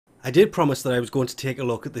I did promise that I was going to take a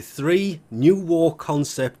look at the 3 new war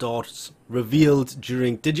concept arts revealed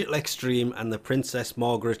during Digital Extreme and the Princess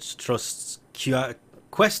Margaret Trust's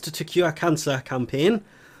Quest to Cure Cancer campaign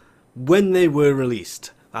when they were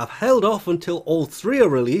released. I've held off until all 3 are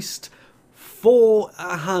released for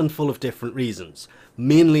a handful of different reasons.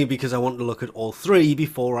 Mainly because I want to look at all 3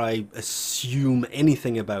 before I assume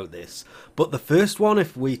anything about this. But the first one,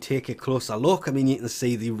 if we take a closer look, I mean, you can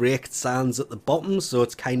see the raked sands at the bottom, so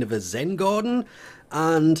it's kind of a zen garden.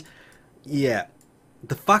 And yeah,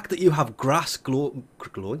 the fact that you have grass growing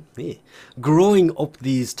up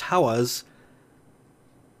these towers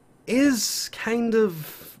is kind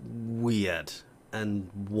of weird and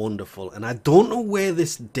wonderful. And I don't know where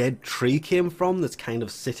this dead tree came from that's kind of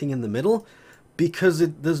sitting in the middle, because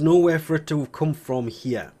there's nowhere for it to have come from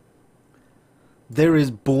here. There is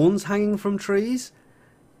bones hanging from trees.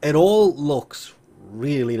 It all looks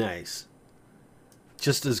really nice,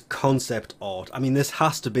 just as concept art. I mean, this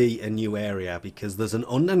has to be a new area because there's an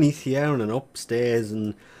underneath here and an upstairs,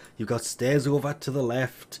 and you've got stairs over to the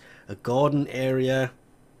left, a garden area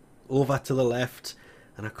over to the left,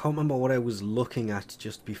 and I can't remember what I was looking at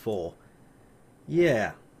just before.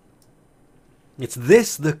 Yeah, it's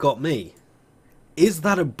this that got me. Is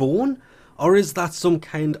that a bone, or is that some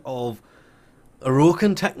kind of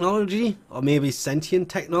Orokin technology, or maybe sentient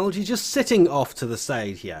technology just sitting off to the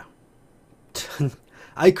side here?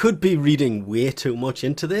 I could be reading way too much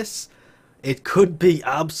into this. It could be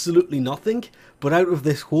absolutely nothing, but out of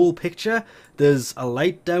this whole picture, there's a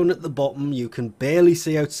light down at the bottom. You can barely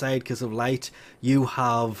see outside because of light. You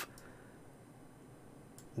have,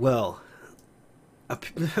 well,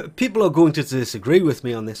 people are going to disagree with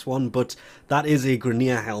me on this one, but that is a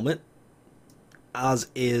Grineer helmet, as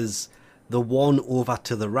is the one over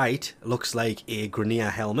to the right. It looks like a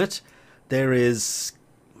Grineer helmet. There is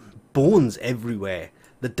bones everywhere.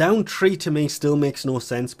 The down tree to me still makes no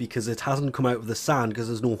sense because it hasn't come out of the sand, because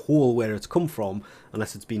there's no hole where it's come from,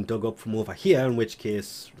 unless it's been dug up from over here, in which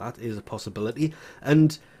case that is a possibility.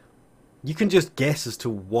 And you can just guess as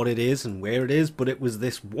to what it is and where it is, but it was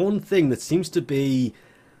this one thing that seems to be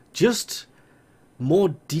just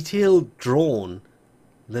more detailed drawn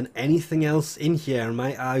than anything else in here, and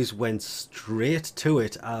my eyes went straight to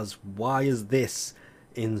it as, why is this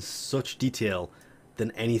in such detail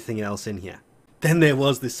than anything else in here? Then there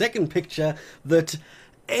was the second picture that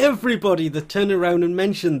everybody that turned around and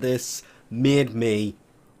mentioned this made me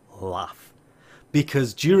laugh,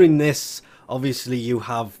 because during this, obviously you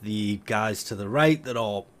have the guys to the right that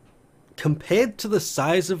are, compared to the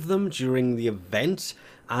size of them during the event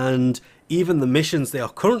and even the missions they are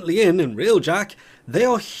currently in Railjack, they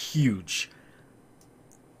are huge.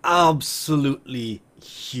 Absolutely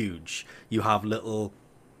huge. You have little,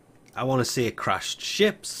 I want to say, crashed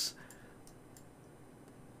ships,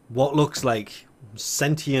 what looks like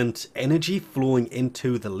sentient energy flowing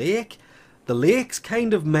into the lake. The lake's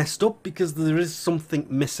kind of messed up because there is something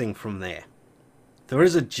missing from there. There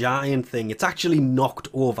is a giant thing. It's actually knocked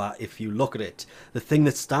over if you look at it. The thing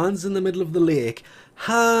that stands in the middle of the lake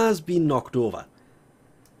has been knocked over.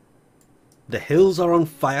 The hills are on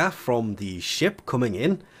fire from the ship coming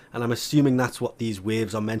in, and I'm assuming that's what these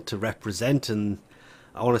waves are meant to represent. And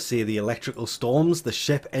I want to say the electrical storms, the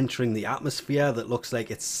ship entering the atmosphere that looks like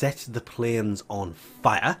it set the planes on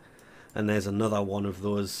fire. And there's another one of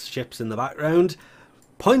those ships in the background.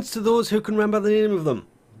 Points to those who can remember the name of them,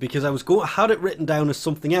 because I had it written down as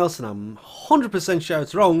something else, and I'm 100% sure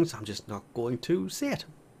it's wrong, so I'm just not going to say it.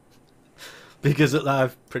 Because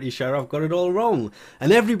I'm pretty sure I've got it all wrong.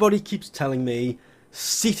 And everybody keeps telling me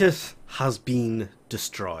Cetus has been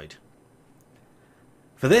destroyed.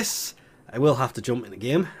 For this, I will have to jump in the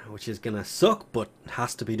game, which is going to suck, but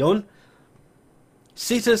has to be done.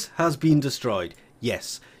 Cetus has been destroyed.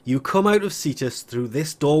 Yes, you come out of Cetus through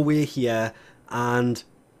this doorway here, and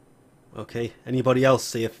okay, anybody else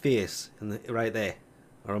see a face right there?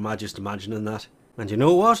 Or am I just imagining that? And you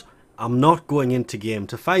know what? I'm not going into game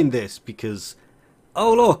to find this because,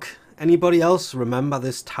 oh look, anybody else remember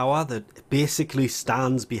this tower that basically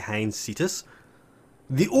stands behind Cetus?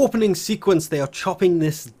 The opening sequence, they are chopping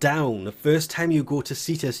this down. The first time you go to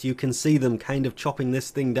Cetus, you can see them kind of chopping this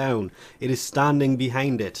thing down. It is standing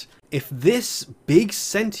behind it. If this big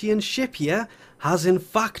sentient ship here has in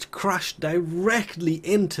fact crashed directly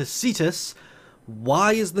into Cetus,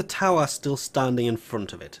 why is the tower still standing in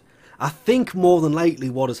front of it? I think more than likely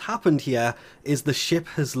what has happened here is the ship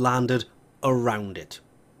has landed around it.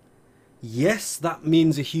 Yes, that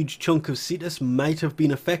means a huge chunk of Cetus might have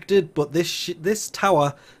been affected, but this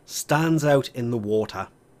tower stands out in the water.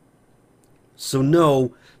 So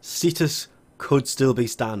no, Cetus could still be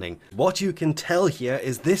standing. What you can tell here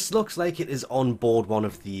is this looks like it is on board one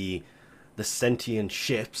of the sentient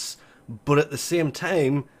ships, but at the same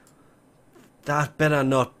time, that better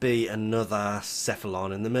not be another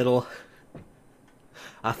cephalon in the middle.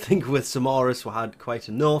 I think with Samaris we had quite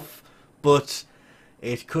enough, but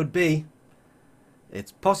it could be.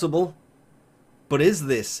 It's possible. But is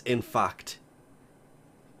this, in fact?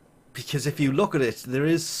 Because if you look at it, there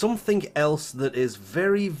is something else that is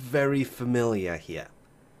very, very familiar here.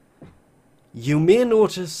 You may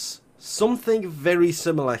notice something very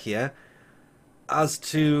similar here as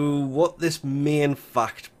to what this may in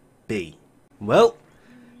fact be. Well,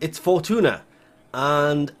 it's Fortuna,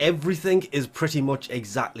 and everything is pretty much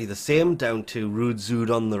exactly the same, down to Rudzood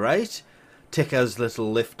on the right, Tikka's little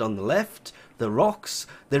lift on the left, the rocks.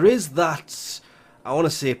 There is that, I want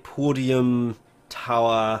to say, podium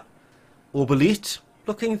tower obelete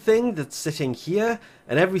looking thing that's sitting here,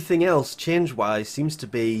 and everything else change-wise seems to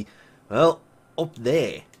be, well, up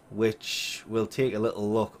there, which we'll take a little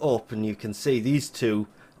look up, and you can see these two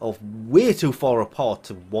are way too far apart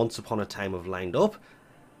to once upon a time have lined up,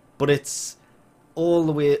 but it's all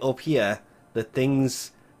the way up here that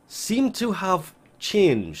things seem to have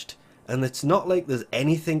changed, and it's not like there's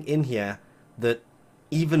anything in here that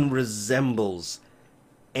even resembles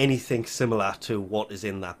anything similar to what is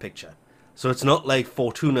in that picture. So it's not like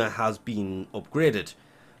Fortuna has been upgraded.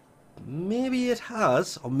 Maybe it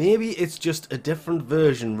has, or maybe it's just a different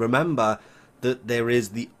version. Remember that there is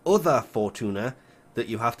the other Fortuna that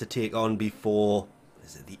you have to take on before,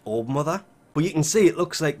 is it the Orb Mother? But you can see it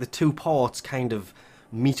looks like the two parts kind of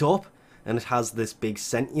meet up, and it has this big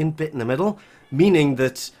sentient bit in the middle, meaning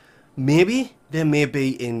that maybe there may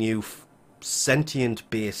be a new sentient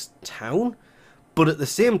based town, but at the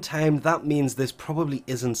same time that means this probably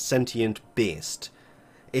isn't sentient based.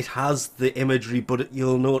 It has the imagery, but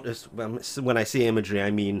you'll notice, when I say imagery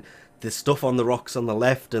I mean the stuff on the rocks on the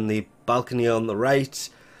left and the balcony on the right.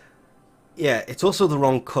 Yeah, it's also the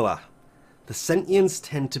wrong colour. The sentients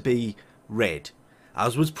tend to be red,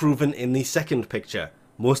 as was proven in the second picture.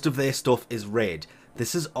 Most of their stuff is red.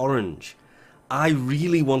 This is orange. I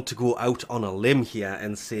really want to go out on a limb here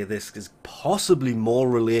and say this is possibly more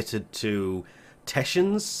related to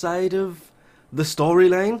Teshin's side of the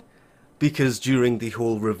storyline, because during the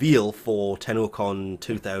whole reveal for TennoCon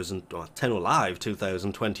 2000, or TennoLive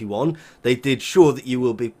 2021, they did show that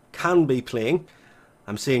you can be playing,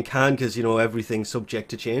 I'm saying can because, you know, everything's subject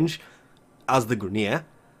to change, as the Grineer,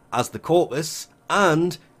 as the Corpus,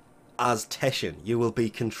 and as Teshin. You will be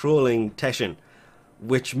controlling Teshin,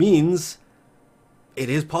 which means it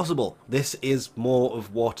is possible. This is more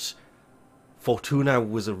of what Fortuna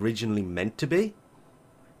was originally meant to be,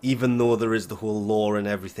 even though there is the whole lore and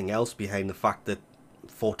everything else behind the fact that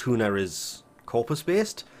Fortuna is Corpus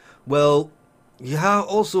based. Well, you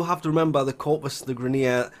also have to remember the Corpus, the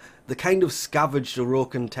Grineer, the kind of scavenged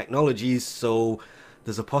Orokin technologies, so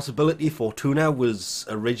there's a possibility Fortuna was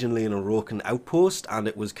originally an Orokin outpost and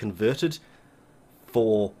it was converted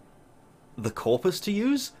for the Corpus to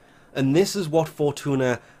use, and this is what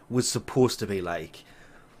Fortuna was supposed to be like.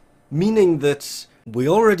 Meaning that we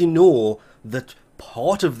already know that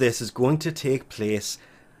part of this is going to take place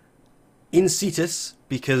in Cetus,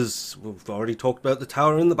 because we've already talked about the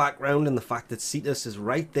tower in the background and the fact that Cetus is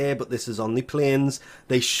right there, but this is on the plains.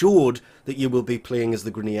 They showed that you will be playing as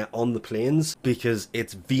the Grineer on the plains, because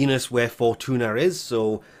it's Venus where Fortuna is,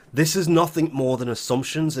 so this is nothing more than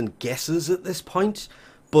assumptions and guesses at this point,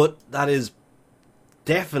 but that is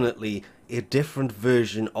definitely a different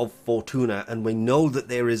version of Fortuna, and we know that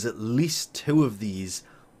there is at least two of these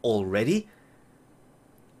already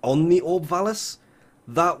on the Orb Vallis.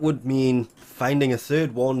 That would mean finding a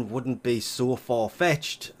third one wouldn't be so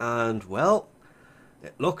far-fetched, and well,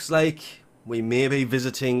 it looks like we may be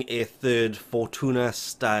visiting a third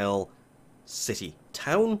Fortuna-style city,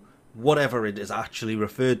 town, whatever it is actually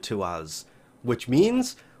referred to as, which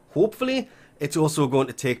means, hopefully, it's also going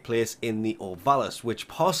to take place in the Orb Vallis, which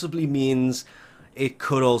possibly means it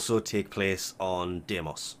could also take place on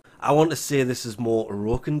Deimos. I want to say this is more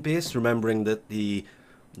Orokin based, remembering that the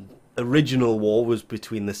original war was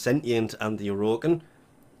between the Sentient and the Orokin,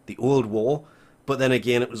 the old war, but then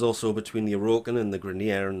again it was also between the Orokin and the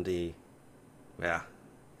Grineer and the... yeah,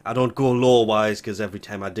 I don't go lore-wise because every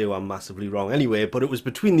time I do I'm massively wrong anyway, but it was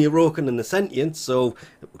between the Orokin and the Sentient, so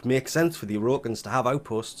it would make sense for the Orokins to have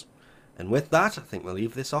outposts. And with that, I think we'll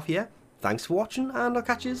leave this off here. Thanks for watching, and I'll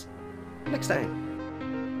catch you next time.